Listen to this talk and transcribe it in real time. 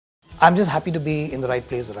I'm just happy to be in the right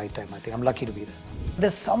place at the right time. I think I'm lucky to be there.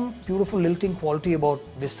 There's some beautiful lilting quality about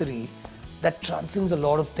Bistari that transcends a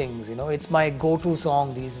lot of things, you know. It's my go-to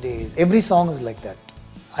song these days. Every song is like that.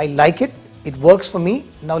 I like it. It works for me.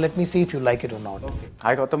 Now let me see if you like it or not. Okay.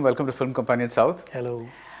 Hi Gautham, welcome to Film Companion South. Hello.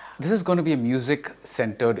 This is going to be a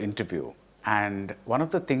music-centered interview. And one of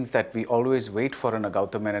the things that we always wait for in a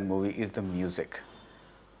Gautham Menon movie is the music.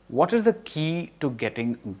 What is the key to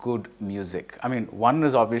getting good music? I mean, one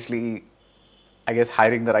is obviously, I guess,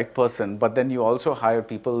 hiring the right person, but then you also hire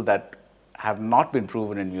people that have not been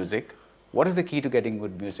proven in music. What is the key to getting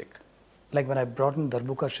good music? Like when I brought in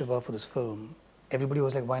Darbuka Siva for this film, everybody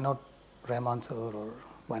was like, why not Rahman sir or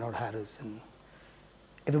why not Harris? And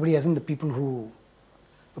everybody, as in the people who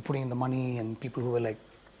were putting in the money and people who were like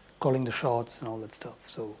calling the shots and all that stuff.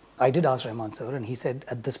 So I did ask Rahman sir, and he said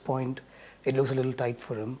at this point, it looks a little tight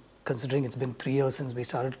for him, considering it's been 3 years since we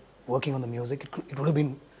started working on the music. It would have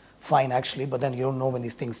been fine actually, but then you don't know when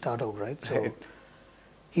these things start out, right? So right.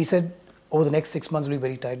 He said, over the next 6 months will be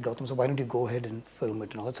very tight, Gautham, so why don't you go ahead and film it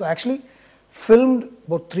and all that. So I actually filmed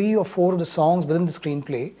about 3 or 4 of the songs within the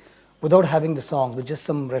screenplay without having the songs, with just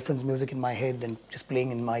some reference music in my head and just playing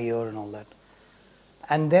in my ear and all that.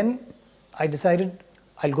 And then I decided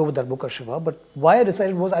I'll go with Darbuka Siva, but why I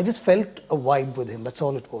decided was I just felt a vibe with him, that's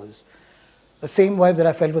all it was. The same vibe that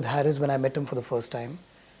I felt with Harris when I met him for the first time.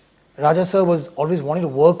 Raja sir was always wanting to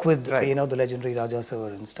work with, right, you know, the legendary Raja sir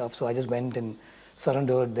and stuff. So I just went and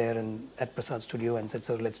surrendered there and at Prasad Studio and said,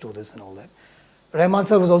 sir, let's do this and all that. Rahman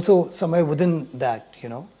sir was also somewhere within that, you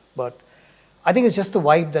know. But I think it's just the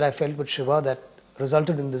vibe that I felt with Shiva that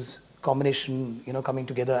resulted in this combination, you know, coming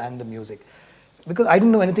together and the music. Because I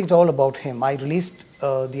didn't know anything at all about him. I released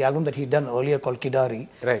the album that he'd done earlier called Kidari.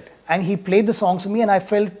 Right. And he played the songs for me and I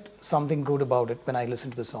felt something good about it when I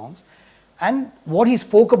listened to the songs. And what he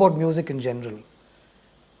spoke about music in general.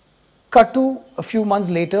 Cut to a few months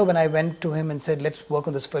later when I went to him and said, let's work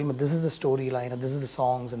on this film, and this is the storyline, and this is the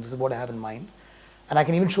songs, and this is what I have in mind. And I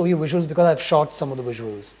can even show you visuals because I've shot some of the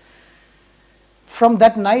visuals. From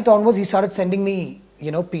that night onwards, he started sending me,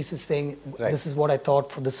 you know, pieces saying, right, this is what I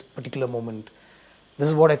thought for this particular moment. This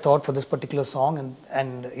is what I thought for this particular song.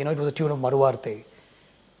 And you know, it was a tune of Maruvarte.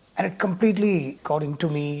 And it completely got into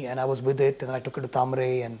me, and I was with it, and then I took it to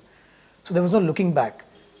Tamre, and so there was no looking back.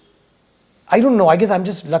 I don't know, I guess I'm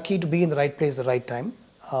just lucky to be in the right place at the right time.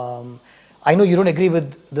 I know you don't agree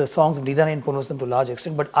with the songs of Nidane and Ponusam to a large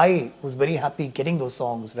extent, but I was very happy getting those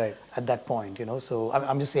songs, right, at that point, you know. So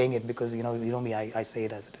I'm just saying it because, you know me, I say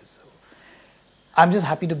it as it is. So I'm just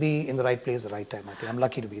happy to be in the right place at the right time. I think I'm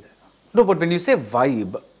lucky to be there. No, but when you say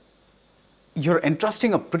vibe, you're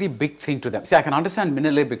entrusting a pretty big thing to them. See, I can understand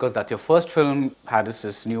Minale because that's your first film, Harris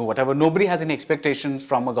is new, whatever. Nobody has any expectations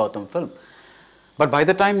from a Gautham film. But by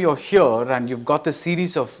the time you're here and you've got this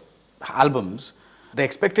series of albums, the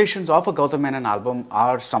expectations of a Gautham Menon album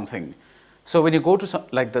are something. So when you go to some,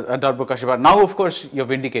 like the Darbuka Siva, now of course you're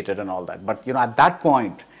vindicated and all that. But you know, at that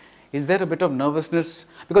point, is there a bit of nervousness?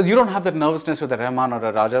 Because you don't have that nervousness with a Rahman or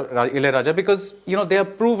a Ilaiyaraaja because, you know, they are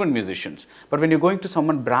proven musicians. But when you're going to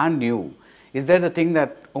someone brand new, is there the thing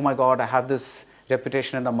that, oh my God, I have this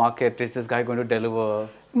reputation in the market, is this guy going to deliver?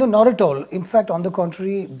 No, not at all. In fact, on the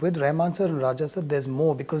contrary, with Rahman sir and Raja sir, there's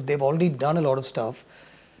more because they've already done a lot of stuff.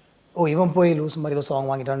 Oh, even poi lose somebody the song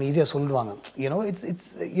wangitan easier solluvaanga. You know,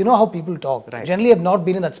 it's you know how people talk. Right. Generally, I've not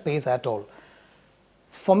been in that space at all.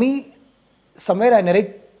 For me, somewhere I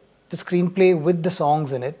narrate the screenplay with the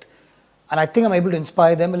songs in it, and I think I'm able to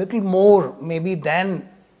inspire them a little more maybe than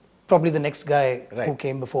probably the next guy, right, who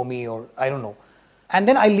came before me, or I don't know. And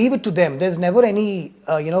then I leave it to them. There's never any,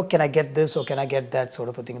 you know, can I get this or can I get that sort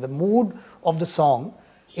of a thing. The mood of the song,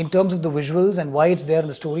 in terms of the visuals and why it's there and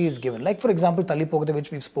the story is given. Like, for example, Tali Pogade,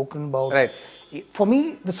 which we've spoken about. Right. For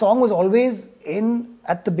me, the song was always in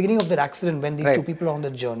at the beginning of that accident when these, right, two people are on the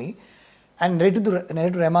journey. And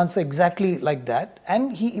narrated Rahman sir exactly like that.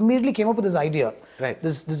 And he immediately came up with this idea. Right.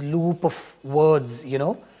 This loop of words, you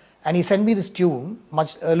know. And he sent me this tune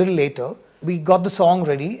a little later. We got the song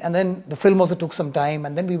ready, and then the film also took some time,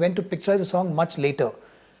 and then we went to picturize the song much later.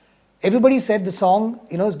 Everybody said the song,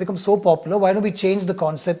 you know, has become so popular. Why don't we change the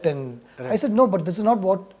concept? And right, I said no, but this is not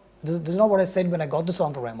what I said when I got the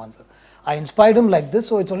song from Rahman sir. I inspired him like this,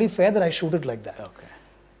 so it's only fair that I shoot it like that. Okay.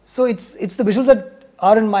 So it's the visuals that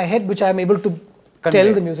are in my head which I am able to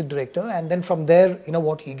tell the music director, and then from there, you know,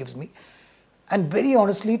 what he gives me. And very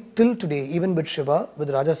honestly, till today, even with Shiva, with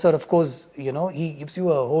Raja sir, of course, you know, he gives you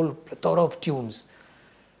a whole plethora of tunes.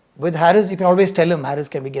 With Harris, you can always tell him, Harris,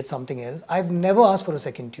 can we get something else? I've never asked for a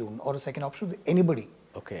second tune or a second option with anybody.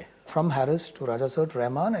 Okay. From Harris to Raja sir to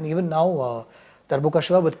Rahman, and even now, Darbuka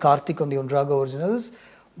Siva with Karthik on the Unraga originals.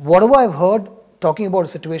 whatever I've heard talking about a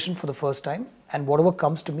situation for the first time and whatever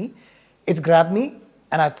comes to me, it's grabbed me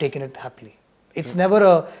and I've taken it happily. It's never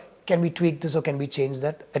a, can we tweak this or can we change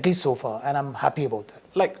that, at least so far, and I'm happy about that.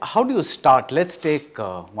 Like, how do you start? Let's take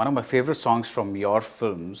one of my favorite songs from your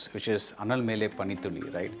films, which is Anal Mele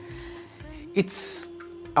Panithuli, right? It's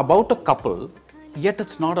about a couple, yet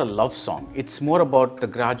it's not a love song. It's more about the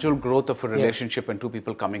gradual growth of a relationship and two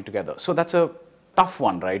people coming together. So that's a tough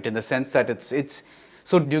one, right? In the sense that it's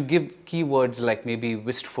so do you give keywords like maybe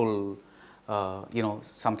wistful, you know,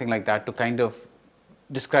 something like that to kind of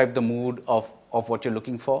describe the mood of what you're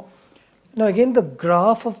looking for? No, again, the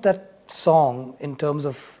graph of that song in terms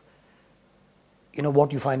of, you know,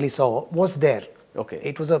 what you finally saw was there. Okay.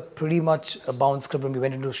 It was a pretty much a bound script when we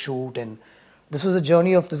went into a shoot, and this was a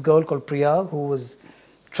journey of this girl called Priya who was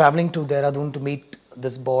traveling to Dehradun to meet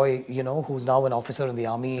this boy, you know, who's now an officer in the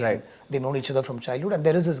army. Right. And they've known each other from childhood, and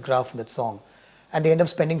there is this graph in that song. And they end up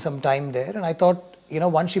spending some time there, and I thought, you know,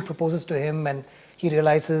 once she proposes to him and he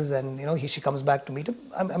realizes, and you know, she comes back to meet him.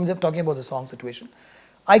 I'm just talking about the song situation.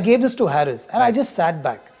 I gave this to Harris, and I just sat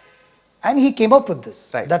back, and he came up with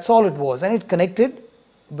this. Right. That's all it was, and it connected.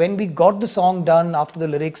 When we got the song done after the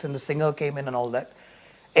lyrics and the singer came in and all that,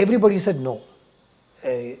 everybody said no.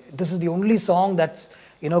 This is the only song that's,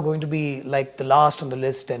 you know, going to be like the last on the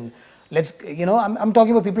list, and let's, you know, I'm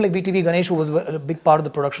talking about people like VTV Ganesh, who was a big part of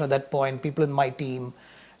the production at that point. People in my team,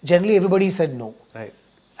 generally everybody said no. Right.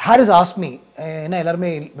 Harris asked me, I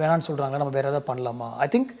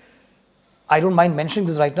think I don't mind mentioning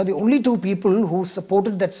this right now. The only two people who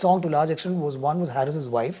supported that song to a large extent was, one was Harris's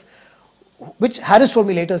wife, which Harris told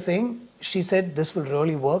me later, saying she said this will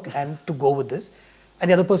really work and to go with this, and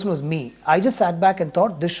the other person was me. I just sat back and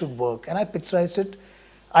thought this should work, and I picturized it.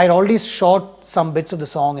 I had already shot some bits of the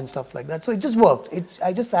song and stuff like that, so it just worked.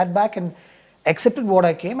 I just sat back and accepted what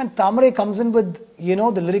I came, and Tamare comes in with, you know,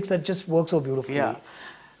 the lyrics that just work so beautifully. Yeah.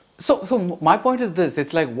 So my point is this,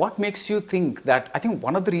 it's like, what makes you think that, I think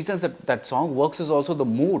one of the reasons that that song works is also the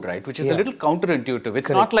mood, right? Which is a little counterintuitive.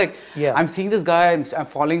 It's not like, I'm seeing this guy, I'm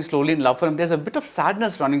falling slowly in love for him. There's a bit of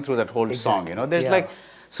sadness running through that whole song, you know? There's like,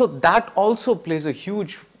 so that also plays a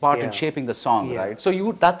huge part in shaping the song, right?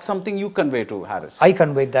 So that's something you convey to Harris. I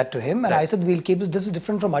conveyed that to him, and I said, we'll keep this is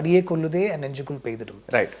different from Adiye Kollude and Enjukul Peidadum.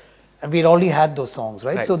 Right. And we'd already had those songs,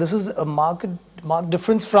 right? So this is a marked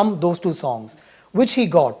difference from those two songs, which he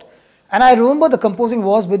got. And I remember the composing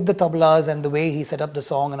was with the tablas and the way he set up the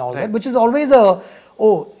song and all that, which is always a,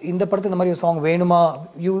 in the particular song, Venuma,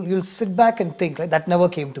 you'll sit back and think, right? That never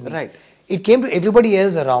came to me. Right. It came to everybody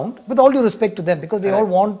else around, with all due respect to them, because they all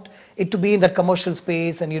want it to be in that commercial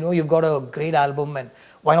space, and you know, you've got a great album, and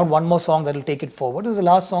why not one more song that will take it forward? It was the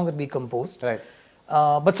last song that we composed. Right.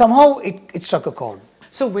 But somehow it struck a chord.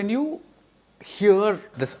 So when you hear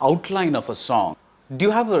this outline of a song, do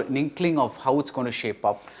you have an inkling of how it's going to shape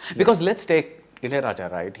up? Because let's take Ilaiyaraaja,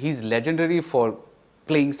 right? He's legendary for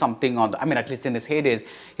playing something on the, I mean, at least in his heydays,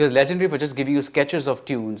 he was legendary for just giving you sketches of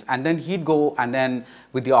tunes, and then he'd go, and then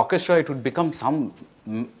with the orchestra, it would become some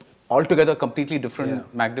altogether completely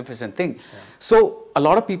different, magnificent thing. So a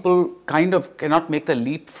lot of people kind of cannot make the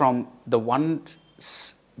leap from the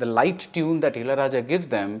light tune that Ilaiyaraaja gives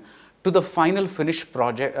them to the final finished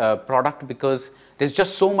product, because there's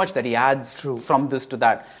just so much that he adds from this to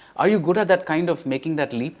that. Are you good at that kind of making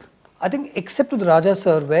that leap? I think, except with Raja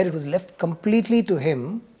sir, where it was left completely to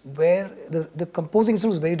him, where the composing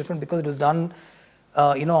was very different, because it was done,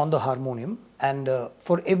 you know, on the harmonium, and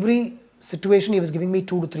for every situation he was giving me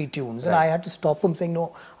 2 to 3 tunes, and I had to stop him saying,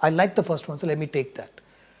 no, I like the first one, so let me take that.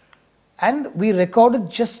 And we recorded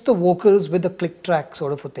just the vocals with the click track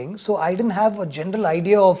sort of a thing, so I didn't have a general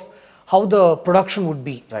idea of how the production would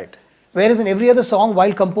be. Right. Whereas in every other song,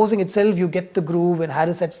 while composing itself, you get the groove, and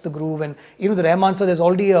Harris sets the groove, and even the Rahman sir, there's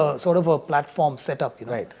already a sort of a platform set up, you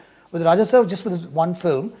know. Right. With Raja sir, just with this one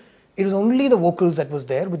film, it was only the vocals that was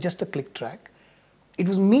there with just a click track. It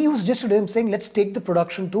was me who suggested to him saying, let's take the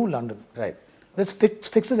production to London. Right. Let's fix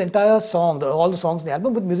this entire song, all the songs in the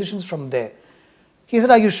album with musicians from there. He said,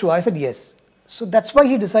 are you sure? I said, yes. So that's why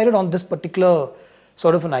he decided on this particular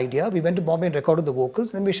sort of an idea. We went to Bombay and recorded the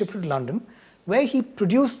vocals, then we shifted to London, where he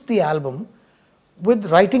produced the album with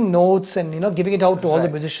writing notes and, you know, giving it out to all the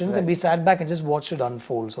musicians, and we sat back and just watched it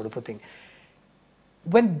unfold, sort of a thing.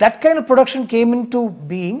 When that kind of production came into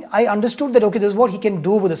being, I understood that, okay, this is what he can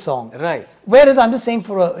do with a song. Right. Whereas I'm just saying,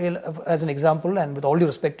 as an example, and with all due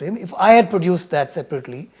respect to him, if I had produced that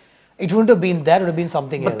separately, it wouldn't have been that, it would have been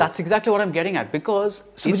something else. But that's exactly what I'm getting at, because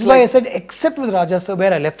so which is why I said, except with Raja sir,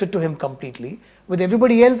 where I left it to him completely, with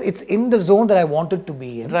everybody else, it's in the zone that I wanted to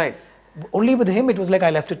be in. Right. Only with him, it was like I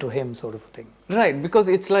left it to him, sort of a thing. Right, because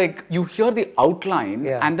it's like you hear the outline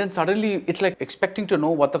Yeah. and then suddenly it's like expecting to know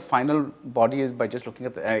what the final body is by just looking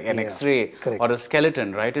at an X-ray Correct. or a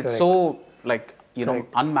skeleton, right? It's Correct. so like, you know,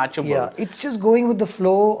 Correct. unmatchable. Yeah, it's just going with the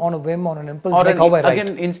flow on a whim, on an impulse, Or like how I write.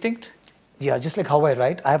 again, instinct. Yeah, just like how I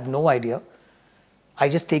write. I have no idea. I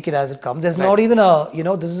just take it as it comes. There's not even a, you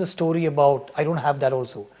know, this is a story about, I don't have that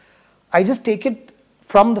also. I just take it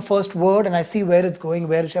from the first word and I see where it's going,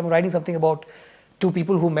 where I'm writing something about two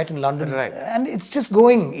people who met in London. Right. And it's just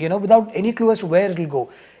going, you know, without any clue as to where it'll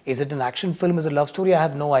go. Is it an action film? Is it a love story? I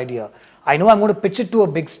have no idea. I know I'm going to pitch it to a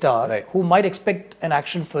big star who might expect an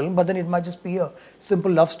action film, but then it might just be a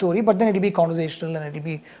simple love story, but then it'll be conversational and it'll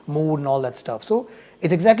be mood and all that stuff. So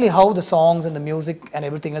it's exactly how the songs and the music and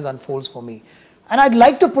everything else unfolds for me. And I'd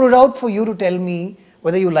like to put it out for you to tell me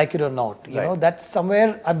whether you like it or not. You know, that's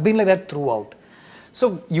somewhere, I've been like that throughout.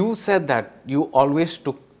 So you said that you always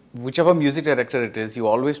took, whichever music director it is, you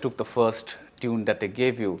always took the first tune that they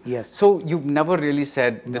gave you. Yes. So you've never really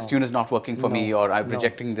said, this tune is not working for me, or I'm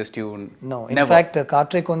rejecting this tune? No. In Never. fact,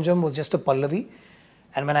 Katre Konjam was just a Pallavi.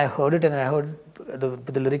 And when I heard it and I heard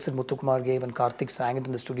the lyrics that Muthukumar gave and Karthik sang it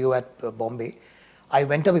in the studio at Bombay, I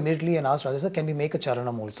went up immediately and asked Raja, sir, can we make a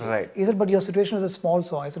charanam also? Right. He said, but your situation is a small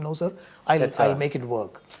song. I said, no, sir, I'll make it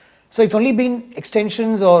work. So it's only been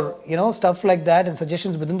extensions or, you know, stuff like that and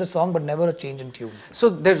suggestions within the song, but never a change in tune. So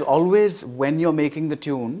there's always, when you're making the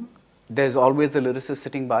tune, there's always the lyricist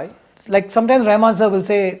sitting by? It's like sometimes Rahman sir will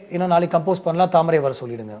say, you know, Nali compose panla tamare vara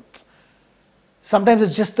sollidunga. Sometimes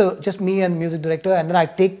it's just me and music director, and then I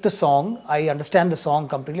take the song, I understand the song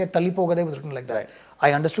completely. Talli Pogade was written like that. Right.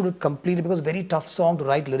 I understood it completely because it's a very tough song to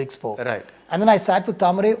write lyrics for. Right. And then I sat with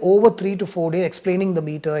Tamare over 3 to 4 days explaining the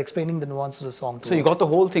meter, explaining the nuances of the song. So you got the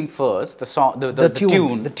whole thing first, the song,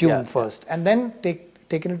 the tune First, and then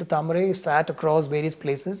taken it to Tamare, sat across various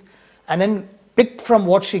places, and then picked from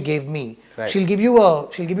what she gave me. Right. She'll give you like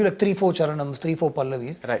 3-4 charanams, 3-4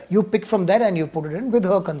 pallavis. Right. You pick from that and you put it in with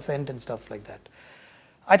her consent and stuff like that.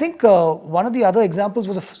 I think one of the other examples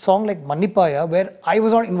was a song like Mannipaya, where I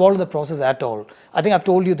was not involved in the process at all. I think I've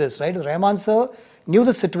told you this, right? Rahman sir knew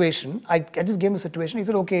the situation. I just gave him the situation. He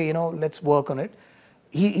said, okay, you know, let's work on it.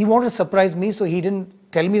 He wanted to surprise me, so he didn't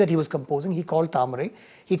tell me that he was composing. He called Tamare.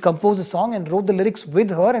 He composed the song and wrote the lyrics with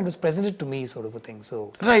her and was presented to me, sort of a thing.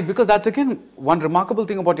 So right, because that's again one remarkable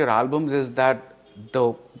thing about your albums is that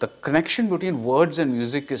the connection between words and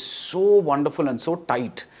music is so wonderful and so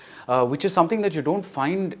tight, which is something that you don't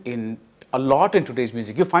find in a lot in today's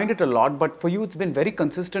music. You find it a lot, but for you it's been very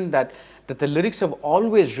consistent that the lyrics have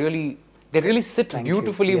always really, they really sit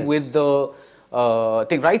beautifully with the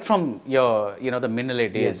thing right from your, you know, the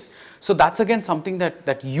Minnale days. Yes. So that's again something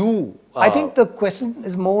that you... I think the question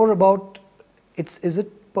is more about, is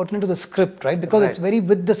it pertinent to the script, right? Because it's very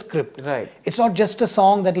with the script. Right. It's not just a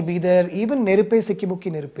song that will be there. Even Neripe Sikkimuki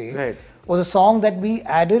Neripe was a song that we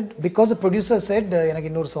added because the producer said, "Enak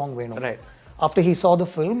innor song veno." Right. After he saw the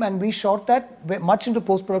film, and we shot that much into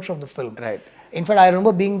post-production of the film. Right. In fact, I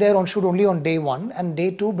remember being there on shoot only on day 1, and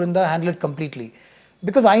day 2, Brinda handled it completely.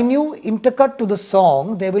 Because I knew intercut to the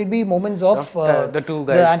song, there will be moments of the two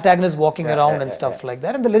guys, the antagonists walking around and stuff like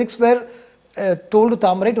that. And the lyrics were told to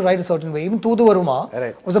Tamare to write a certain way. Even Tudu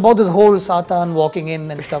Varuma was about this whole Satan walking in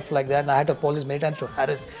and stuff like that. And I had to apologize many times to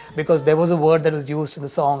Harris because there was a word that was used in the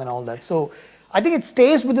song and all that. So I think it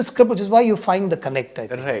stays with the script, which is why you find the connect, I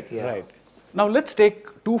think. Right. Now let's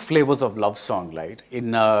take two flavors of love song, right?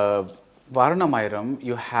 In Varanamayiram,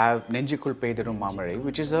 you have Nenjikul Pedirum Mamare,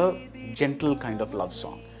 which is a gentle kind of love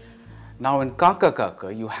song. Now in Kaka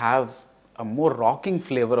Kaka, you have a more rocking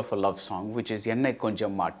flavor of a love song, which is Yennai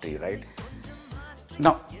Konjam Matri, right?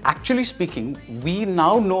 Now, actually speaking, we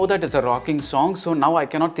now know that it's a rocking song, so now I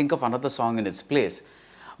cannot think of another song in its place.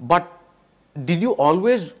 But did you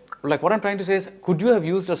always, like what I'm trying to say is, could you have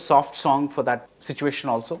used a soft song for that situation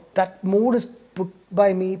also? That mood is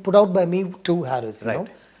put out by me to Harris, you know.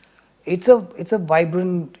 It's a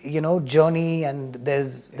vibrant, you know, journey, and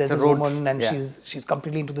there's this woman and she's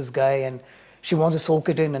completely into this guy and she wants to soak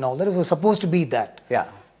it in and all that. It was supposed to be that. Yeah.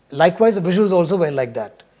 Likewise, the visuals also were like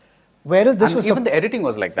that. Whereas this was even the editing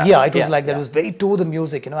was like that. Yeah, it was like that. It was very to the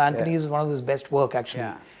music. You know, Anthony is one of his best work actually.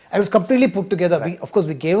 And it was completely put together. Of course,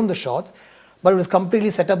 we gave him the shots, but it was completely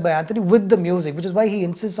set up by Anthony with the music, which is why he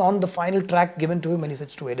insists on the final track given to him when he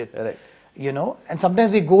sits to edit. Right. You know, and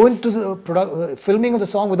sometimes we go into the filming of the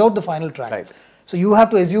song without the final track. Right. So you have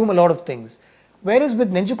to assume a lot of things. Whereas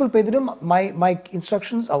with Nenjikul Pedirum, my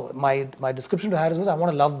instructions, my description to Harris was, I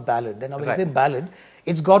want a love ballad. And when I say ballad,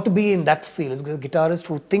 it's got to be in that feel. It's a guitarist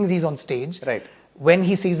who thinks he's on stage. Right. when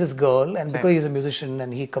he sees this girl, and because he's a musician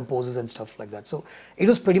and he composes and stuff like that. So it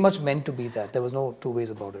was pretty much meant to be that. There was no two ways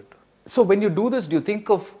about it. So when you do this, do you think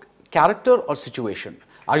of character or situation?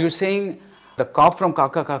 Are you saying the cop from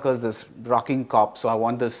Kaka Kaka is this rocking cop, so I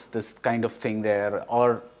want this kind of thing there,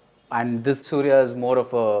 and this Surya is more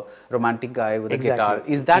of a romantic guy with a guitar?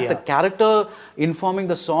 Is that the character informing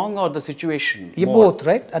the song or the situation? Both,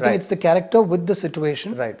 right? I think it's the character with the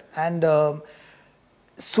situation. Right. And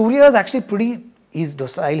Surya is actually he's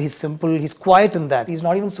docile, he's simple, he's quiet in that. He's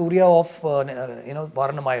not even Surya of,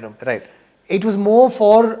 Varanamayiram. Right. It was more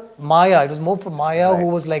for Maya. It was more for Maya, who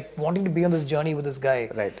was like wanting to be on this journey with this guy.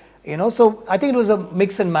 Right. So I think it was a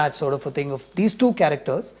mix and match sort of a thing of these two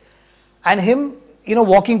characters and him,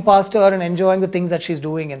 walking past her and enjoying the things that she's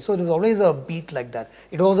doing. And so it was always a beat like that.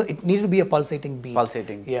 It needed to be a pulsating beat.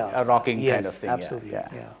 Pulsating. Yeah. A rocking kind of thing. Absolutely.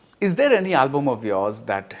 Yeah. Is there any album of yours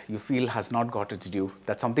that you feel has not got its due?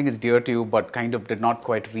 That something is dear to you but kind of did not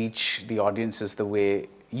quite reach the audiences the way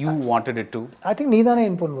you wanted it to? I think Needane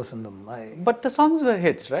in Pon Vasandam. But the songs were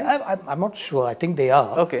hits, right? I'm not sure. I think they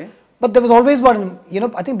are. Okay. But there was always one,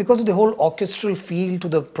 I think because of the whole orchestral feel to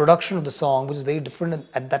the production of the song, which is very different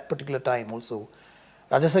at that particular time also.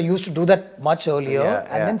 Rajasa used to do that much earlier.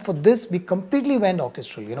 Then for this, we completely went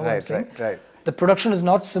orchestral. You know what I'm saying? Right. The production is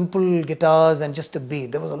not simple guitars and just a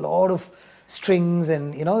beat. There was a lot of strings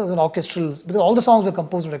and, there was an orchestral, because all the songs were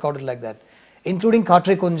composed and recorded like that, including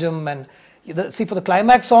Katre Kunjam. And for the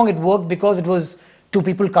climax song, it worked because it was two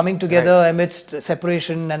people coming together amidst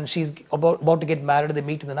separation, and she's about to get married, they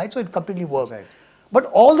meet in the night, so it completely worked. Right. But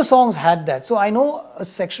all the songs had that. So I know a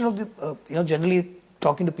section of the, generally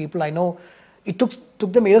talking to people, I know it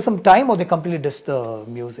took them either some time or they completely dissed the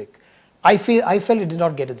music. I felt it did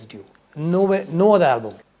not get its due. No other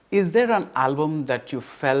album. Is there an album that you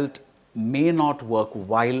felt may not work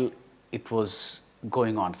while it was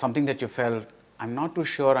going on? Something that you felt, I'm not too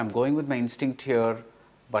sure, I'm going with my instinct here,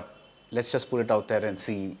 but let's just put it out there and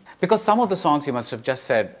see. Because some of the songs you must have just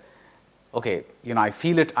said, okay, I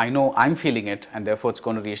feel it, I know I'm feeling it, and therefore it's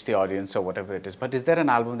going to reach the audience or whatever it is. But is there an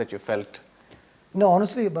album that you felt? No,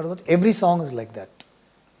 honestly, Baradwaj, every song is like that.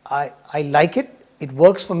 I like it. It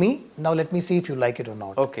works for me. Now let me see if you like it or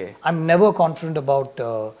not. Okay. I'm never confident about...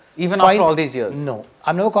 Even after all these years? No.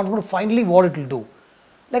 I'm never confident of finally what it will do.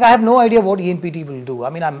 Like, I have no idea what ENPT will do. I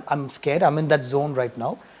mean, I'm scared. I'm in that zone right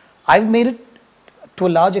now. I've made it to a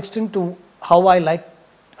large extent to how I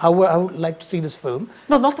would like to see this film.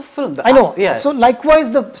 No, not the film. I know. Yeah. So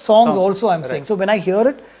likewise, the songs also I'm saying. So when I hear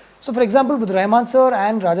it, so for example, with Rahman sir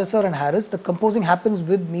and Raja sir and Harris, the composing happens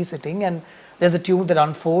with me sitting, and there's a tune that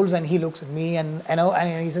unfolds, and he looks at me and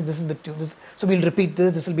he says, this is the tune. So we'll repeat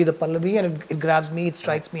this. This will be the Pallavi, and it grabs me, it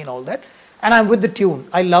strikes me and all that. And I'm with the tune.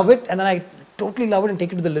 I love it, and then I totally love it and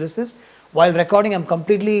take it to the lyricist. While recording, I'm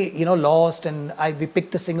completely, lost, and we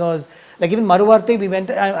picked the singers. Like even Maruvarthi, we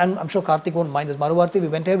went, I'm sure Karthik won't mind this. Maruvarthi, we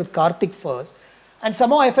went ahead with Karthik first. And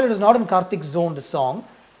somehow I felt it was not in Karthik's zone, the song.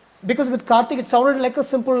 Because with Karthik, it sounded like a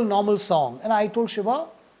simple, normal song. And I told Shiva,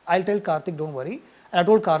 I'll tell Karthik, don't worry. And I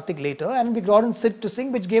told Karthik later, and we got in Sid to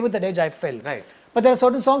sing, which gave it that edge I felt. Right. But there are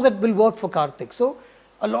certain songs that will work for Karthik. So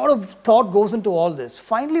a lot of thought goes into all this.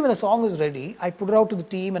 Finally, when a song is ready, I put it out to the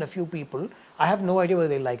team and a few people. I have no idea whether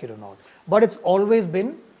they like it or not. But it's always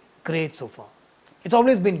been great so far. It's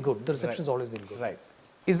always been good. The reception has always been good. Right.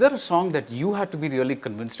 Is there a song that you had to be really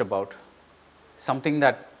convinced about? Something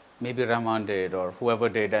that maybe Rahman did or whoever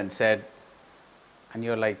did and said, and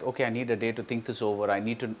you're like, okay, I need a day to think this over.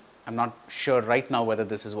 I'm not sure right now whether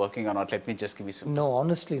this is working or not. Let me just give you some. No,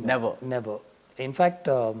 honestly, no. Never. In fact,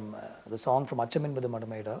 the song from Achamin with the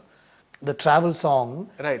Madamaida, the travel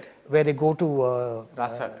song, right, where they go to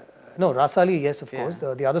Rasali, yes, of course.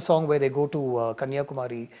 The other song where they go to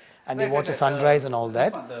Kanyakumari and they watch the sunrise and all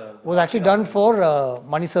that was actually done for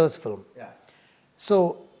Mani Sir's film. Yeah.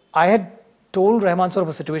 So I had told Rahman sir of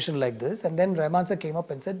a situation like this, and then Rahman sir came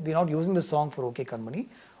up and said, we're not using the song for OK Kanmani.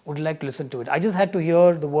 Would you like to listen to it? I just had to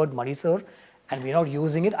hear the word Mani sir, and we're not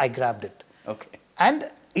using it. I grabbed it. Okay. And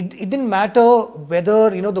it didn't matter whether,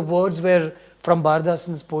 the words were from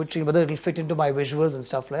Bharadwaj's poetry, whether it will fit into my visuals and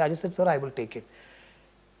stuff like that. I just said, sir, I will take it.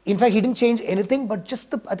 In fact, he didn't change anything, but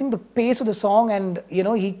just I think the pace of the song, and,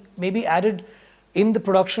 he maybe added in the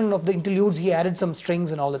production of the interludes, he added some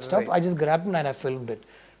strings and all that stuff. I just grabbed it and I filmed it.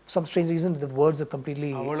 For some strange reason, the words are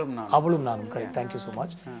completely... Avalum Nanam, correct. Thank you so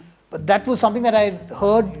much. But that was something that I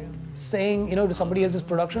heard saying, to somebody else's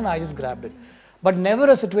production, I just grabbed it. But never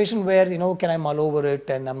a situation where, can I mull over it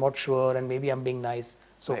and I'm not sure and maybe I'm being nice.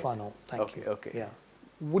 So far, no. Thank you. Okay. Yeah.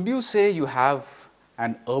 Would you say you have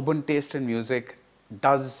an urban taste in music?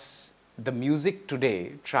 Does the music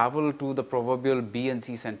today travel to the proverbial B and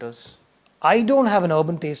C centers? I don't have an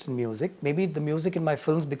urban taste in music. Maybe the music in my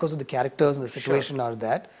films, because of the characters and the situation, are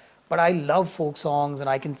that. But I love folk songs, and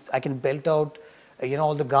I can belt out,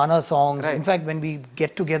 all the Ghana songs. Right. In fact, when we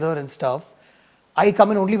get together and stuff, I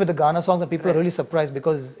come in only with the Ghana songs, and people are really surprised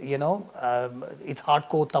because it's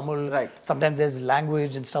hardcore Tamil. Right. Sometimes there's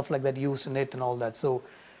language and stuff like that used in it and all that. So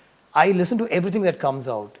I listen to everything that comes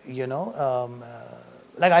out.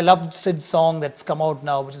 Like I love Sid's song that's come out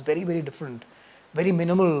now, which is very, very different. Very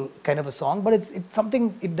minimal kind of a song, but it's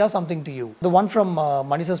something. It does something to you. The one from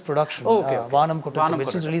Manisa's production, Vanam Kottattu,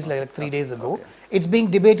 which is released like 3 days ago. Okay. It's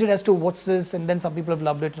being debated as to what's this, and then some people have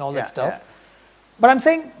loved it and all that stuff. Yeah. But I'm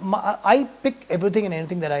saying I pick everything and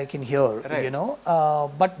anything that I can hear,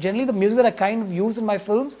 but generally the music that I kind of use in my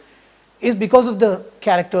films is because of the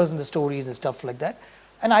characters and the stories and stuff like that.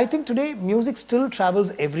 And I think today music still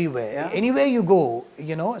travels everywhere. Yeah. Anywhere you go,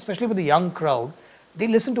 especially with the young crowd, they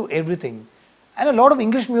listen to everything. And a lot of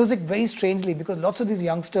English music, very strangely, because lots of these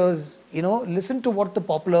youngsters, listen to what the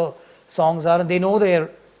popular songs are, and they know their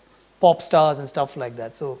pop stars and stuff like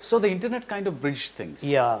that. So the internet kind of bridged things.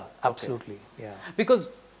 Yeah, absolutely. Okay. Yeah. Because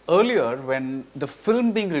earlier, when the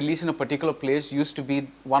film being released in a particular place used to be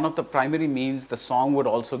one of the primary means the song would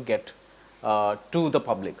also get to the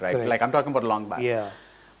public, right? Correct. Like I'm talking about long back. Yeah.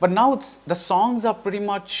 But now the songs are pretty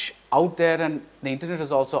much out there, and the internet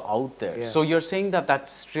is also out there. Yeah. So you're saying that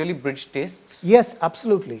that's really bridged tastes? Yes,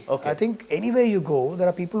 absolutely. Okay. I think anywhere you go, there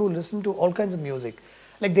are people who listen to all kinds of music.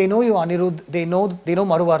 Like they know you Anirudh, they know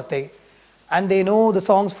Maruvarte, and they know the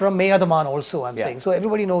songs from Meyadaman also, I'm saying. So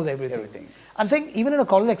everybody knows everything. I'm saying even in a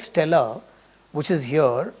college like Stella, which is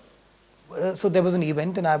here, so there was an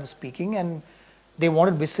event and I was speaking, and they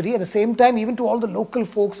wanted Vissery. At the same time, even to all the local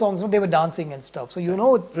folk songs, they were dancing and stuff. So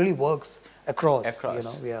it really works across.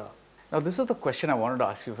 Yeah. Now this is the question I wanted to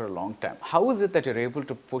ask you for a long time. How is it that you're able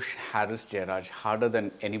to push Haris Jayaraj harder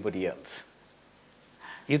than anybody else?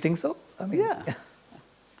 You think so? I mean, yeah.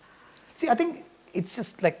 See, I think it's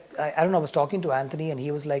just like, I don't know, I was talking to Anthony and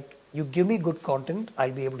he was like, you give me good content,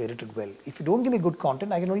 I'll be able to edit it well. If you don't give me good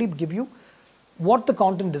content, I can only give you what the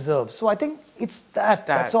content deserves. So I think it's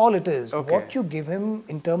that's all it is. Okay. What you give him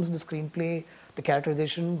in terms of the screenplay, the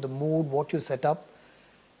characterization, the mood, what you set up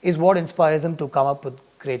is what inspires him to come up with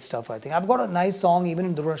great stuff, I think. I've got a nice song even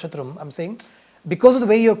in Durashatram, I'm saying, because of the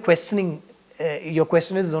way you're questioning, your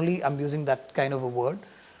question is only, I'm using that kind of a word.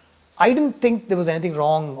 I didn't think there was anything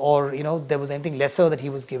wrong or, there was anything lesser that he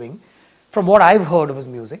was giving from what I've heard of his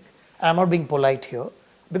music. And I'm not being polite here.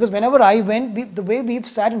 Because whenever I went, the way we've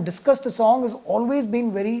sat and discussed the song has always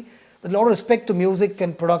been with a lot of respect to music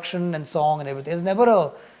and production and song and everything. It's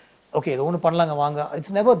never it's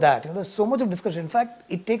never that. There's so much of discussion. In fact,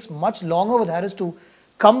 it takes much longer with Haris to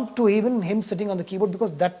come to even him sitting on the keyboard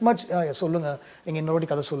because that much, that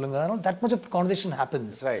much of conversation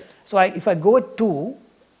happens. Right. So if I go at 2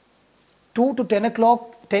 to 10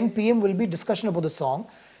 o'clock, 10 p.m. will be discussion about the song.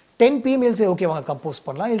 10 p.m. he'll say, okay, I'm going to compose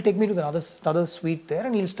panla. He'll take me to another suite there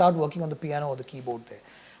and he'll start working on the piano or the keyboard there.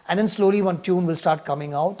 And then slowly one tune will start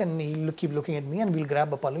coming out and he'll keep looking at me and we'll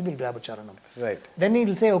grab a pallavi, we'll grab a charanam. Right. Then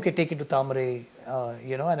he'll say, okay, take it to Tamare,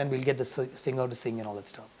 and then we'll get the singer to sing and all that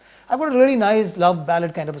stuff. I've got a really nice love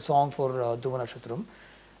ballad kind of a song for Dhuvanashatram.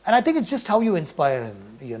 And I think it's just how you inspire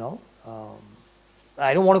him,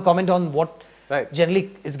 I don't want to comment on what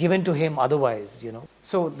generally is given to him otherwise,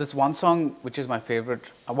 So this one song, which is my favorite,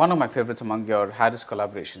 one of my favorites among your Haris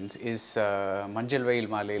collaborations is Manjal Veil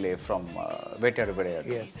Malele from Vettiyadu Vidayadu.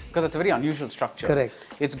 Yes. Because it's a very unusual structure. Correct.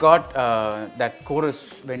 It's got that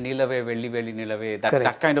chorus, Nilave, Velli Velli Nilave,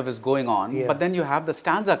 that kind of is going on. Yeah. But then you have the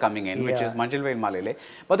stanza coming in, which is Manjal Veil Malele.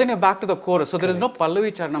 But then you're back to the chorus. So there is no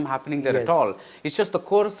Pallavi Charanam happening there at all. It's just the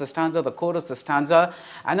chorus, the stanza, the chorus, the stanza.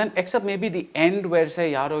 And then except maybe the end where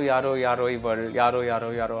say, Yaro, Yaro, Yaro, Ivar, Yaro,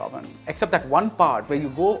 Yaro, Yaro, Avan. Except that one part where you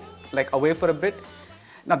go like away for a bit.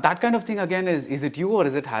 Now that kind of thing again is it you or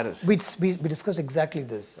is it Haris? We discussed exactly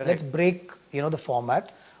this. Right. Let's break, the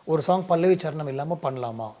format. Or song Pallavi Charanam illama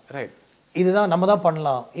pannalama. Right. Idha namadha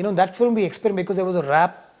pannalam. That film we experimented because there was a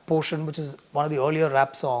rap portion which is one of the earlier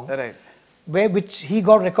rap songs. Right. Which he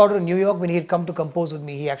got recorded in New York when he had come to compose with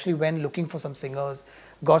me. He actually went looking for some singers,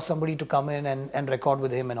 got somebody to come in and record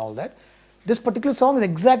with him and all that. This particular song is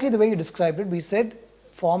exactly the way you described it. We said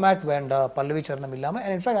format Venda, Pallavi Charanam illama,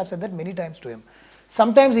 and in fact I've said that many times to him.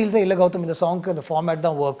 Sometimes he'll say, Illa Gautham, in the song, the format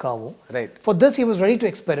don't work out. Right. For this, he was ready to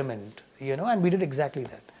experiment, and we did exactly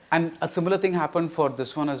that. And a similar thing happened for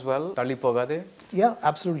this one as well, Tali Pogade? Yeah,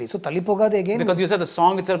 absolutely. So Tali Pogade again. Because you said the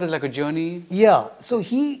song itself is like a journey. Yeah. So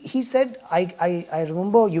he said, I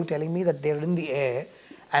remember you telling me that they're in the air,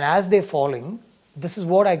 and as they're falling, this is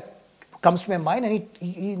what I comes to my mind, and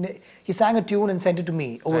he sang a tune and sent it to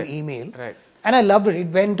me over email. Right. And I loved it. It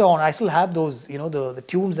went on. I still have those, the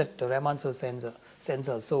tunes that Rahman sir sends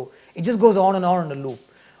us. So it just goes on and on in a loop.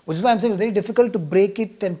 Which is why I'm saying it's very difficult to break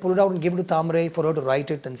it and pull it out and give it to Thamrai for her to write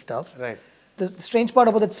it and stuff. Right. The strange part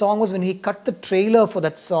about that song was when he cut the trailer for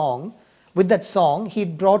that song, with that song, he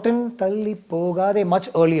brought in Thalli Pogade much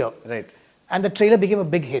earlier. Right. And the trailer became a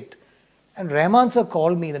big hit. And Rahman sir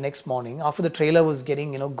called me the next morning after the trailer was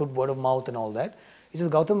getting, good word of mouth and all that. He says,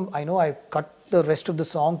 Gautham, I know I cut the rest of the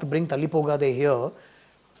song to bring Thalli Pogade here.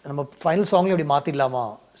 And my final song will be Mati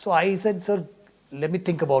Lama. So I said, sir, let me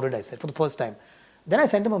think about it, I said, for the first time. Then I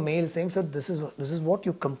sent him a mail saying, sir, this is what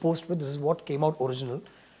you composed with, this is what came out original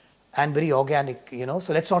and very organic,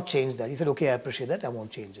 so let's not change that. He said, okay, I appreciate that, I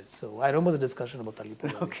won't change it. So I remember the discussion about Thalli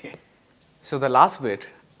Pogade. Okay. So the last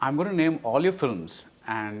bit, I'm going to name all your films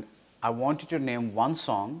and I want you to name one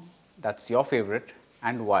song that's your favorite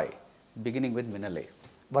and why, beginning with Minale.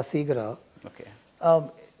 Vasigara. Okay.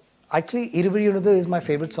 Actually, Iruviriyunadu is my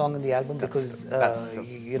favorite song in the album because,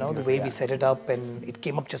 the way we set it up and it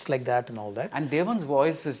came up just like that and all that. And Devan's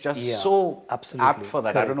voice is just so apt for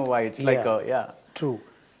that. Correct. I don't know why. It's like True.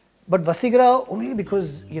 But Vasigara only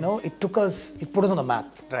because, it put us on the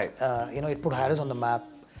map. Right. It put Harris on the map.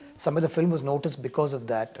 Some of the film was noticed because of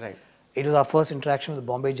that. Right. It was our first interaction with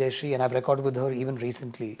Bombay Jayashree and I've recorded with her even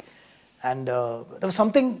recently. And there was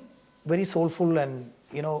something very soulful and,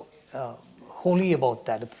 holy about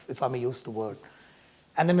that, if I may use the word.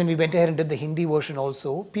 And then when we went ahead and did the Hindi version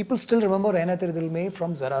also, people still remember Rehna Tere Dil Mein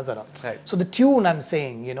from Zara Zara. Right. So the tune I'm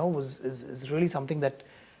saying, is really something that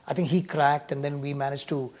I think he cracked, and then we managed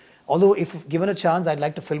to, although if given a chance, I'd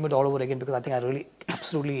like to film it all over again because I think I really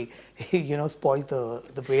absolutely, spoiled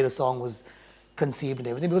the way the song was conceived and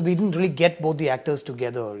everything, because we didn't really get both the actors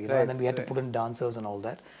together, and then we had to put in dancers and all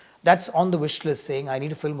that. That's on the wish list, saying I need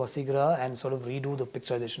to film Vasigara and sort of redo the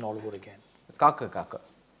picturization all over again. Kaka Kaka.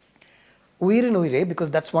 Uyirin Uyire,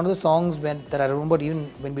 because that's one of the songs that I remember even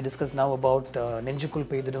when we discussed now about Nenjukul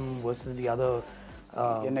Pedidum versus the other,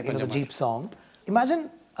 the Jeep song.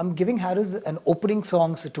 Imagine I'm giving Harris an opening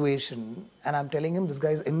song situation and I'm telling him this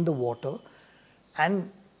guy's in the water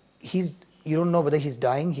and you don't know whether he's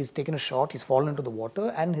dying, he's taken a shot, he's fallen into the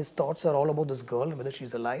water and his thoughts are all about this girl and whether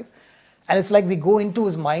she's alive. And it's like we go into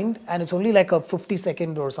his mind and it's only like a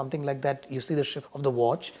 50-second or something like that. You see the shift of the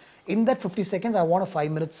watch. In that 50 seconds, I want a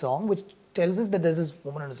 5-minute song which tells us that there's this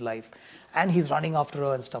woman in his life and he's running after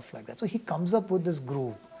her and stuff like that. So he comes up with this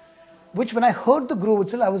groove, which when I heard the groove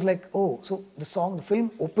itself, I was like, oh, so the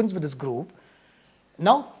film opens with this groove.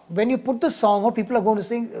 Now, when you put the song out, people are going to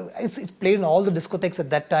sing, it's played in all the discotheques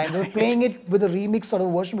at that time. They were playing it with a remix sort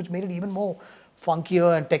of version, which made it even more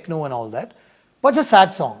funkier and techno and all that. But it's a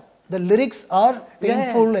sad song. The lyrics are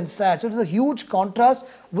painful and sad. So there's a huge contrast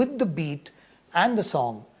with the beat and the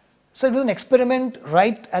song. So it was an experiment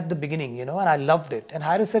right at the beginning, and I loved it. And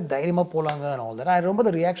Harris said, Dairima Polanga and all that. I remember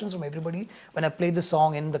the reactions from everybody when I played the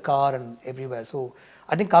song in the car and everywhere. So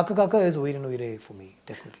I think Kaka Kaka is Uyirin Uyire for me,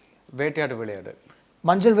 definitely. Vetiyadu Vilayadu.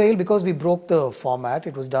 Manjal Veil, because we broke the format.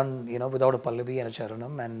 It was done, without a Pallavi and a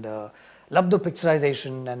Charanam. And loved the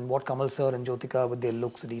picturization and what Kamal sir and Jyotika with their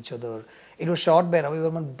looks at each other. It was shot by Ravi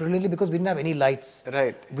Varman brilliantly because we didn't have any lights.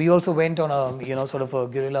 Right. We also went on a, sort of a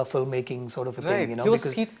guerrilla filmmaking sort of a thing,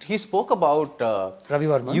 He spoke about Ravi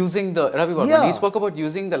Varman. He spoke about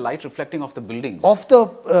using the light reflecting off the buildings. Of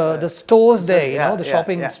the stores there, the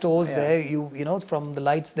shopping stores there, from the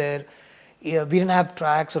lights there. We didn't have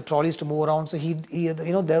tracks or trolleys to move around, so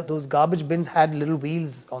those garbage bins had little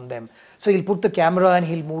wheels on them. So he'll put the camera and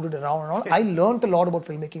he'll move it around and all. I learned a lot about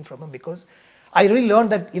filmmaking from him because I really learned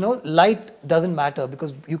that, light doesn't matter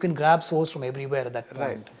because you can grab source from everywhere at that point.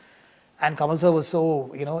 Right. And Kamal sir was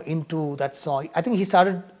so, into that song. I think he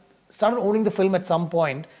started owning the film at some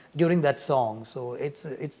point during that song. So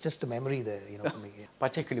it's just a memory there, for me.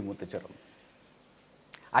 Pachekili Muthacharam.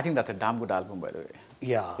 I think that's a damn good album, by the way.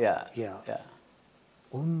 Yeah.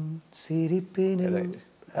 Siripinil. Right.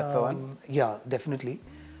 That's the one? Yeah, definitely.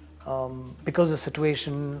 Because of the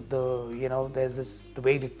situation, there's the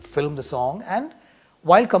way we filmed the song, and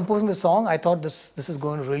while composing the song, I thought this is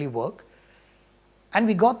going to really work. And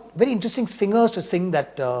we got very interesting singers to sing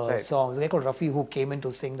that song. There's a guy called Rafi who came in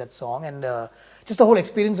to sing that song, and just the whole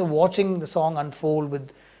experience of watching the song unfold with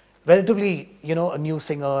relatively, a new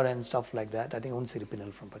singer and stuff like that. I think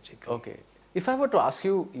Siripinil from Pachekili. Okay. If I were to ask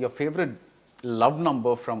you your favorite love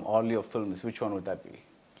number from all your films, which one would that be?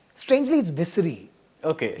 Strangely, it's Visari.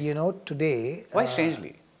 Okay. Today. Why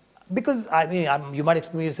strangely? Because, you might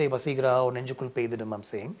expect me to say Vasigara or Nenjukul Pedidum, I'm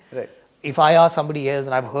saying. Right. If I ask somebody else,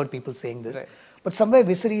 and I've heard people saying this. Right. But somewhere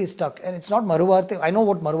Visari is stuck. And it's not Maruvarte. I know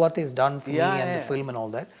what Maruvarte has done for me and Yeah. the film and all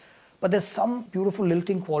that. But there's some beautiful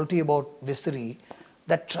lilting quality about Visari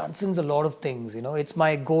that transcends a lot of things. It's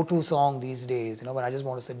my go-to song these days, when I just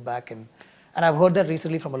want to sit back and I've heard that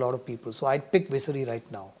recently from a lot of people. So I'd pick Visari right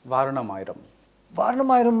now. Varanamairam.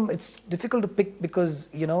 Varanamairam, it's difficult to pick because,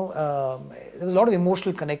 there was a lot of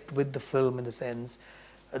emotional connect with the film in the sense.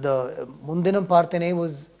 The Mundinam Partene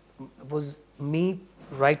was me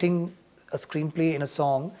writing a screenplay in a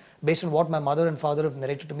song based on what my mother and father have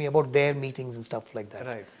narrated to me about their meetings and stuff like that.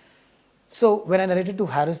 Right. So when I narrated to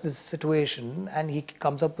Harris this situation and he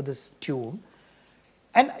comes up with this tune,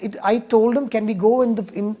 and I told him, can we go in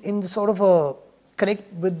the sort of a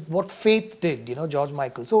connect with what Faith did, George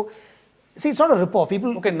Michael. So see, it's not a rip-off.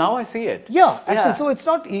 People. Okay, now I see it. Yeah, actually, so it's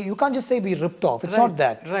not. You can't just say we ripped off. It's not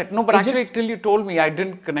that. Right. No, but actually, till you told me, I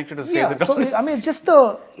didn't connect it to Faith at all. So it's just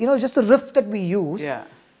the riff that we use. Yeah.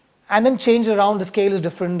 And then change around. The scale is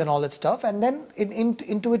different and all that stuff. And then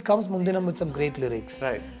into it comes Mundinam with some great lyrics.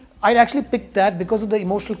 Right. I'd actually picked that because of the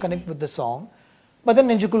emotional connect with the song. But then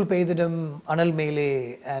Ninjakul Peididam, Anal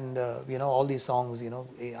Mele, and all these songs.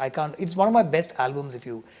 I can't. It's one of my best albums.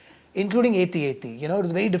 Including Eti Eti, it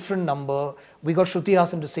was a very different number. We got Shruti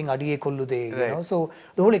Hasan to sing Adiye Kollude, so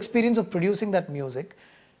the whole experience of producing that music.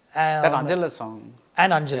 That Anjala song.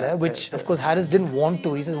 And Anjala, which of course Harris didn't want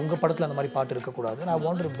to. He says, Unga padathula andha mari paattu irukka and I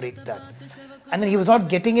wanted to break that. And then he was not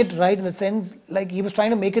getting it right in the sense, like he was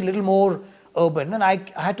trying to make it a little more urban. And I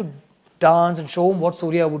had to dance and show him what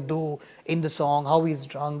Surya would do in the song, how he's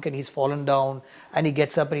drunk and he's fallen down and he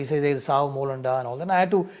gets up and he says, hey, Sav Molanda and all that. And I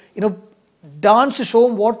had to, dance to show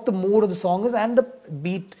him what the mood of the song is and the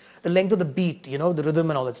beat, the length of the beat, the rhythm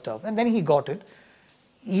and all that stuff. And then he got it.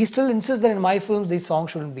 He still insists that in my films these songs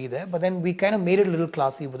shouldn't be there, but then we kind of made it a little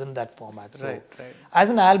classy within that format. So right. As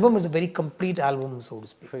an album, it's a very complete album, so to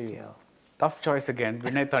speak. For you. Yeah. Tough choice again.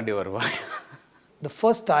 Vinay Thandi Varva. The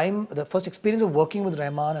first experience of working with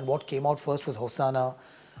Rahman and what came out first was Hosanna.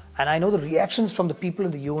 And I know the reactions from the people in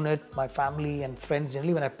the unit, my family and friends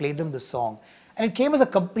generally when I played them this song. And it came as a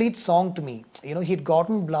complete song to me. He'd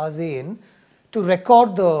gotten Blase in to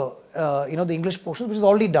record the English portion, which is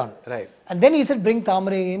already done. Right. And then he said, bring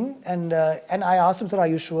Thamare in. And I asked him, sir, are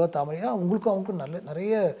you sure Thamare? Yeah, ungalku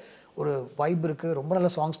nariya oru vibe irukku, romba nalla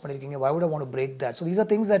songs pannirukeenga. Why would I want to break that? So these are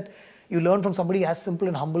things that you learn from somebody as simple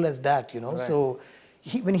and humble as that, Right. So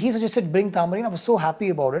when he suggested bring Thamare in, I was so happy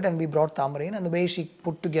about it. And we brought Thamare in. And the way she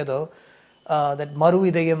put together that Maru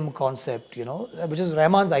Idayam concept, which is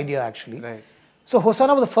Rahman's idea actually. Right. So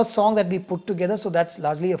Hosanna was the first song that we put together, so that's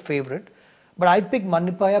largely a favorite. But I picked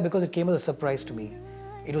Mannipaya because it came as a surprise to me.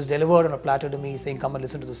 It was delivered on a platter to me saying, come and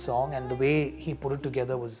listen to the song, and the way he put it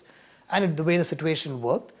together was, and the way the situation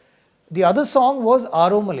worked. The other song was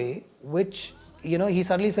Aromale, which, he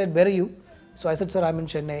suddenly said, where are you? So I said, sir, I'm in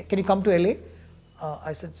Chennai. Can you come to LA?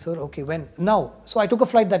 I said, sir, okay, when? Now. So I took a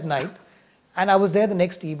flight that night, and I was there the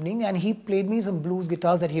next evening, and he played me some blues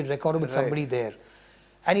guitars that he had recorded with somebody there.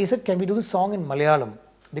 And he said, can we do the song in Malayalam?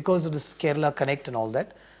 Because of this Kerala connect and all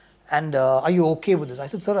that. And are you okay with this? I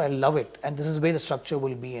said, sir, I love it. And this is where the structure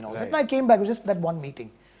will be and all that. And I came back, it was just that one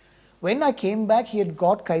meeting. When I came back, he had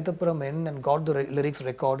got Kaithapuram in and got the lyrics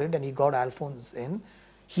recorded and he got Alphonse in.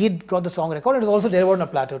 He had got the song recorded. It was also delivered on a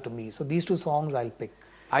platter to me. So these two songs I'll pick.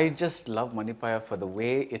 I just love Mannipaya for the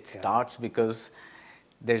way it starts because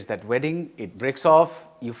there's that wedding, it breaks off,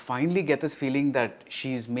 you finally get this feeling that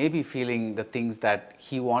she's maybe feeling the things that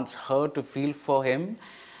he wants her to feel for him,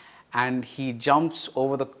 and he jumps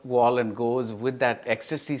over the wall and goes with that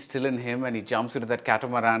ecstasy still in him, and he jumps into that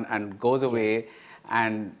catamaran and goes away.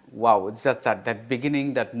 And wow, it's just that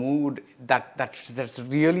beginning, that mood, that's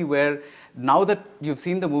really where, now that you've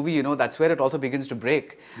seen the movie, that's where it also begins to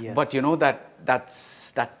break. Yes. But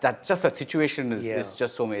that's just that situation is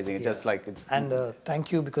just so amazing. It's just like it's. And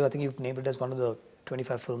thank you, because I think you've named it as one of the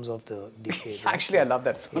 25 films of the decade. Actually, I love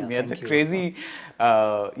that film. Yeah, it's a crazy,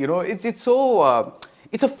 it's so,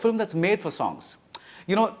 it's a film that's made for songs.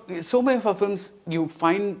 So many of our films, you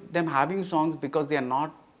find them having songs because they are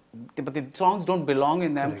not, but the songs don't belong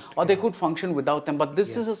in them, or they could function without them. But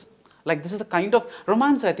this is this is the kind of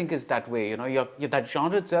romance, I think, is that way. That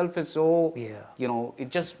genre itself is so, it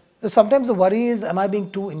just. Sometimes the worry is, am I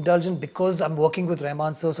being too indulgent because I'm working with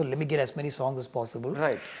Rahman sir, so let me get as many songs as possible.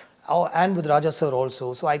 Right. And with Raja sir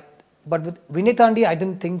also. But with Vinay Thandi, I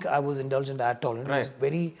didn't think I was indulgent at all. It was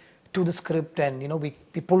very to the script, and we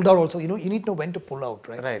pulled out also. You need to know when to pull out,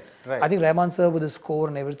 right? Right. I think Rahman sir with his score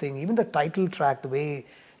and everything, even the title track, the way,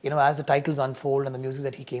 as the titles unfold and the music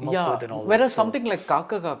that he came up with and all that. Whereas something like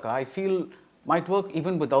Kaka Kaka, I feel might work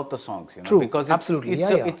even without the songs, True, because absolutely.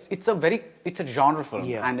 it's a genre film,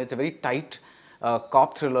 and it's a very tight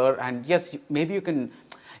cop thriller, and yes, maybe you can.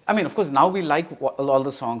 I mean, of course, now we like all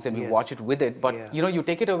the songs and we watch it with it, but you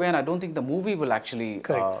take it away, and I don't think the movie will actually,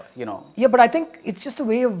 Yeah, but I think it's just a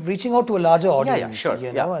way of reaching out to a larger audience. Yeah, sure.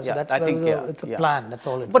 So that's I think it's a plan. That's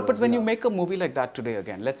all it But when you make a movie like that today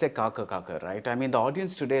again, let's say Kaka Kaka, right? I mean, the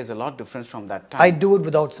audience today is a lot different from that time. I do it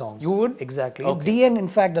without songs. You would? Exactly. Okay. DN, in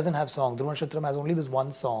fact, doesn't have songs. Dhruvanashitram has only this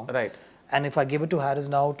one song. Right. And if I give it to Harris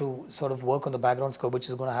now to sort of work on the background score, which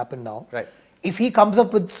is going to happen now, right. If he comes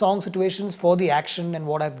up with song situations for the action and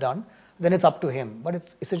what I've done, then it's up to him. But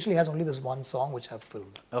it essentially has only this one song which I've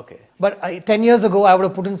filmed. Okay. But 10 years ago, I would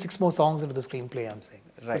have put in 6 more songs into the screenplay, I'm saying,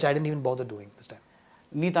 which I didn't even bother doing this time.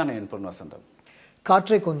 Neethane en Purna Sandam.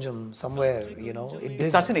 Katre Kunjam, somewhere,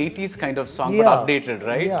 It's such an 80s kind of song, but updated,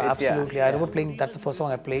 right? Yeah, absolutely. I remember playing, that's the first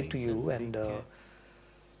song I played to you, and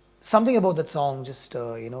something about that song just,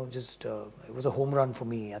 it was a home run for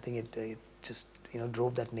me. I think it just,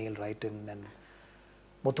 drove that nail right in, and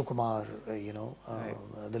Muthu Kumar,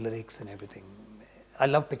 the lyrics and everything. I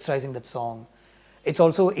love picturizing that song. It's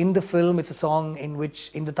also in the film, it's a song in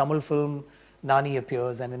which, in the Tamil film, Nani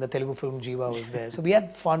appears, and in the Telugu film, Jiva was there. So we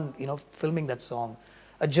had fun, filming that song.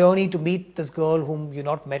 A journey to meet this girl whom you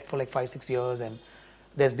not met for like 5-6 years, and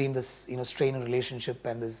there's been this, strain in relationship,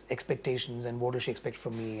 and there's expectations, and what does she expect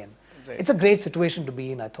from me? And it's a great situation to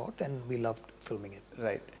be in, I thought, and we loved filming it.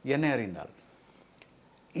 Right. Yenne Arindal.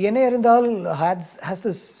 Yenne Arindal has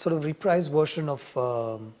this sort of reprised version of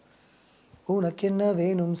Unakkenna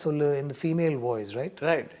Venum Sollu in the female voice, right?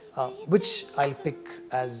 Right. Which I'll pick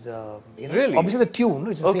as, really? Obviously the tune,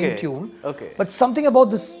 which is the same tune. Okay. But something about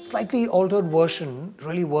this slightly altered version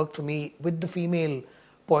really worked for me with the female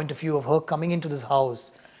point of view of her coming into this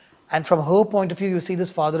house. And from her point of view, you see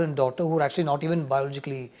this father and daughter who are actually not even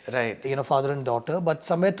biologically, father and daughter, but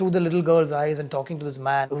somewhere through the little girl's eyes and talking to this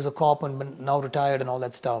man who's a cop and now retired and all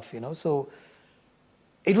that stuff, So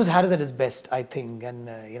it was Harris at his best, I think. And,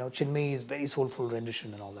 Chinmay's very soulful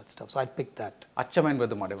rendition and all that stuff. So I picked that. I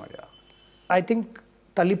think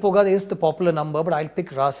Tallipoga is the popular number, but I'll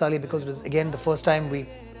pick Rasali because it is, again, the first time we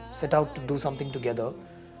set out to do something together.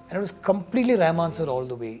 And it was completely Rahman sir all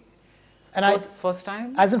the way. And first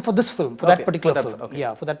time? As in for this film, for that particular film. Okay.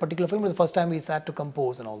 Yeah, for that particular film, it was the first time we sat to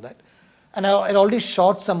compose and all that. And I had already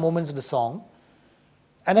shot some moments of the song.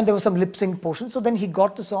 And then there was some lip sync portion. So then he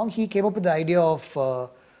got the song, he came up with the idea of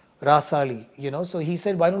Rasali, So he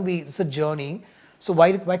said, why don't we, it's a journey. So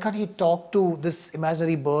why can't he talk to this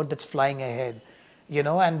imaginary bird that's flying ahead?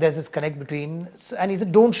 And there's this connect between, and he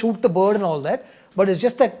said, don't shoot the bird and all that. But it's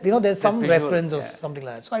just that, there's some reference or something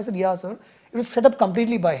like that. So I said, yeah, sir. It was set up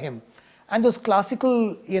completely by him. And those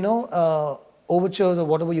classical, overtures or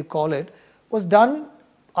whatever you call it, was done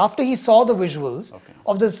after he saw the visuals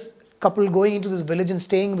of this couple going into this village and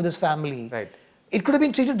staying with his family. Right. It could have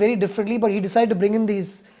been treated very differently, but he decided to bring in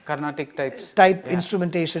these Carnatic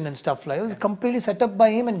instrumentation and stuff like that. It was completely set up by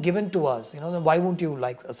him and given to us. Why won't you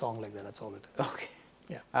like a song like that? That's all it is. Okay.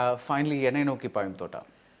 Yeah. Finally, Yenenoki Payam Tota.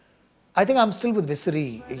 I think I'm still with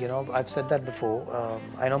Visari. I've said that before.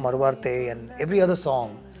 I know Maruvarte and every other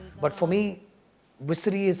song. But for me,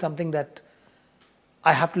 Visari is something that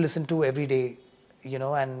I have to listen to every day,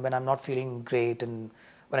 and when I'm not feeling great and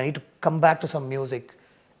when I need to come back to some music,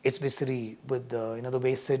 it's Visari with the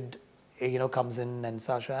way Sid, comes in and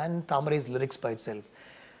Sasha and Tamare's lyrics by itself.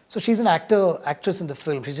 So she's an actress in the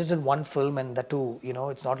film. She's just in one film, and that too,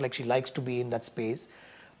 it's not like she likes to be in that space.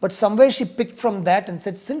 But somewhere she picked from that and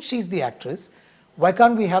said, since she's the actress, why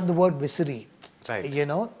can't we have the word Visari?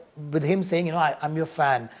 Right. With him saying, I'm your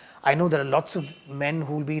fan. I know there are lots of men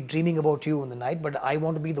who will be dreaming about you in the night, but I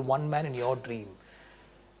want to be the one man in your dream.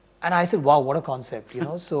 And I said, wow, what a concept,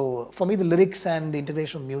 So for me, the lyrics and the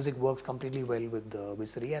integration of music works completely well with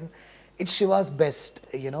Visari. And it's Shiva's best,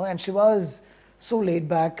 and Shiva's so laid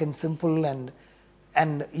back and simple. And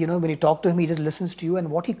when you talk to him, he just listens to you.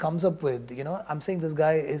 And what he comes up with, I'm saying this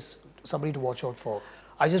guy is somebody to watch out for.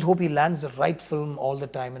 I just hope he lands the right film all the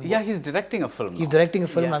time. And he's directing a film. He's directing a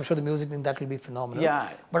film. Yeah. I'm sure the music in that will be phenomenal.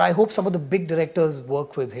 Yeah. But I hope some of the big directors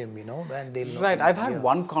work with him, and they'll know. Right. I've had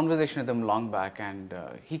one conversation with him long back, and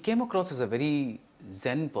he came across as a very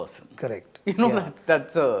Zen person. Correct.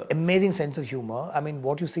 That's a amazing sense of humor. I mean,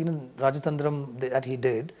 what you've seen in Rajatandram that he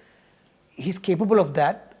did, he's capable of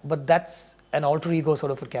that, but that's an alter ego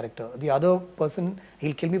sort of a character. The other person,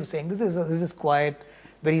 he'll kill me for saying this is quiet,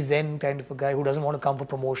 very Zen kind of a guy who doesn't want to come for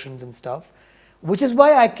promotions and stuff. Which is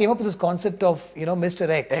why I came up with this concept of, Mr.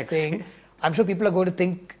 X. Saying, I'm sure people are going to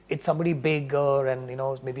think it's somebody bigger and,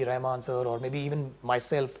 maybe Rahman sir or maybe even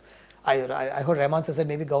myself. I heard Rahman sir said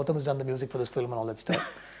maybe Gautham has done the music for this film and all that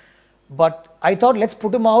stuff. But I thought, let's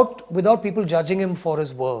put him out without people judging him for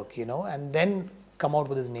his work, you know, and then come out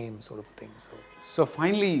with his name, sort of thing. So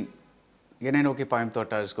finally, Yenenoki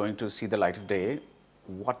Payamthota is going to see the light of day.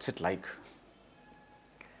 What's it like?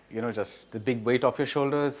 You know, just the big weight off your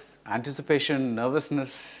shoulders, anticipation,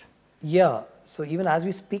 nervousness. Yeah, so even as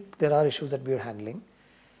we speak, there are issues that we are handling.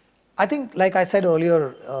 I think, like I said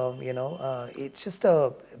earlier, it's just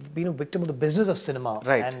being a victim of the business of cinema.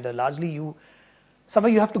 Right. And largely somehow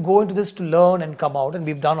you have to go into this to learn and come out, and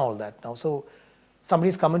we've done all that now. So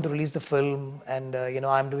somebody's coming to release the film, and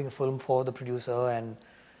I'm doing a film for the producer, and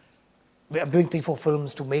I'm doing 3-4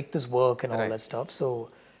 films to make this work and all that stuff. So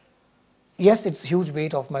yes, it's a huge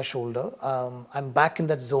weight off my shoulder. I'm back in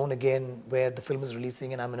that zone again where the film is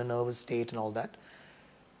releasing and I'm in a nervous state and all that.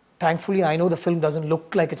 Thankfully, I know the film doesn't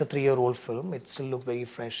look like it's a 3-year-old film. It still looks very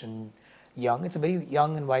fresh and young. It's a very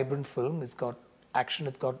young and vibrant film. It's got action.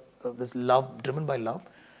 It's got this love, driven by love.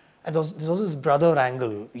 And there's also this brother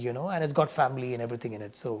angle, and it's got family and everything in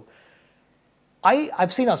it. So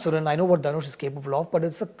I've seen Asuran. I know what Dhanush is capable of, but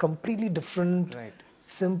it's a completely different,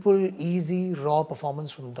 simple, easy, raw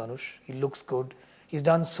performance from Dhanush. He looks good. He's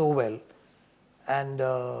done so well. And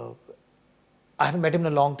I haven't met him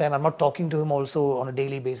in a long time. I'm not talking to him also on a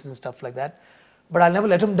daily basis and stuff like that. But I'll never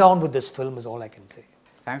let him down with this film is all I can say.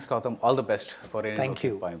 Thanks, Gautham. All the best for it. Thank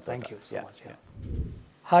you. Thank you so much. Yeah.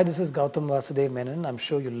 Hi, this is Gautham Vasudev Menon. I'm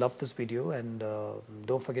sure you love this video, and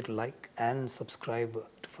don't forget to like and subscribe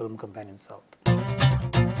to Film Companion South.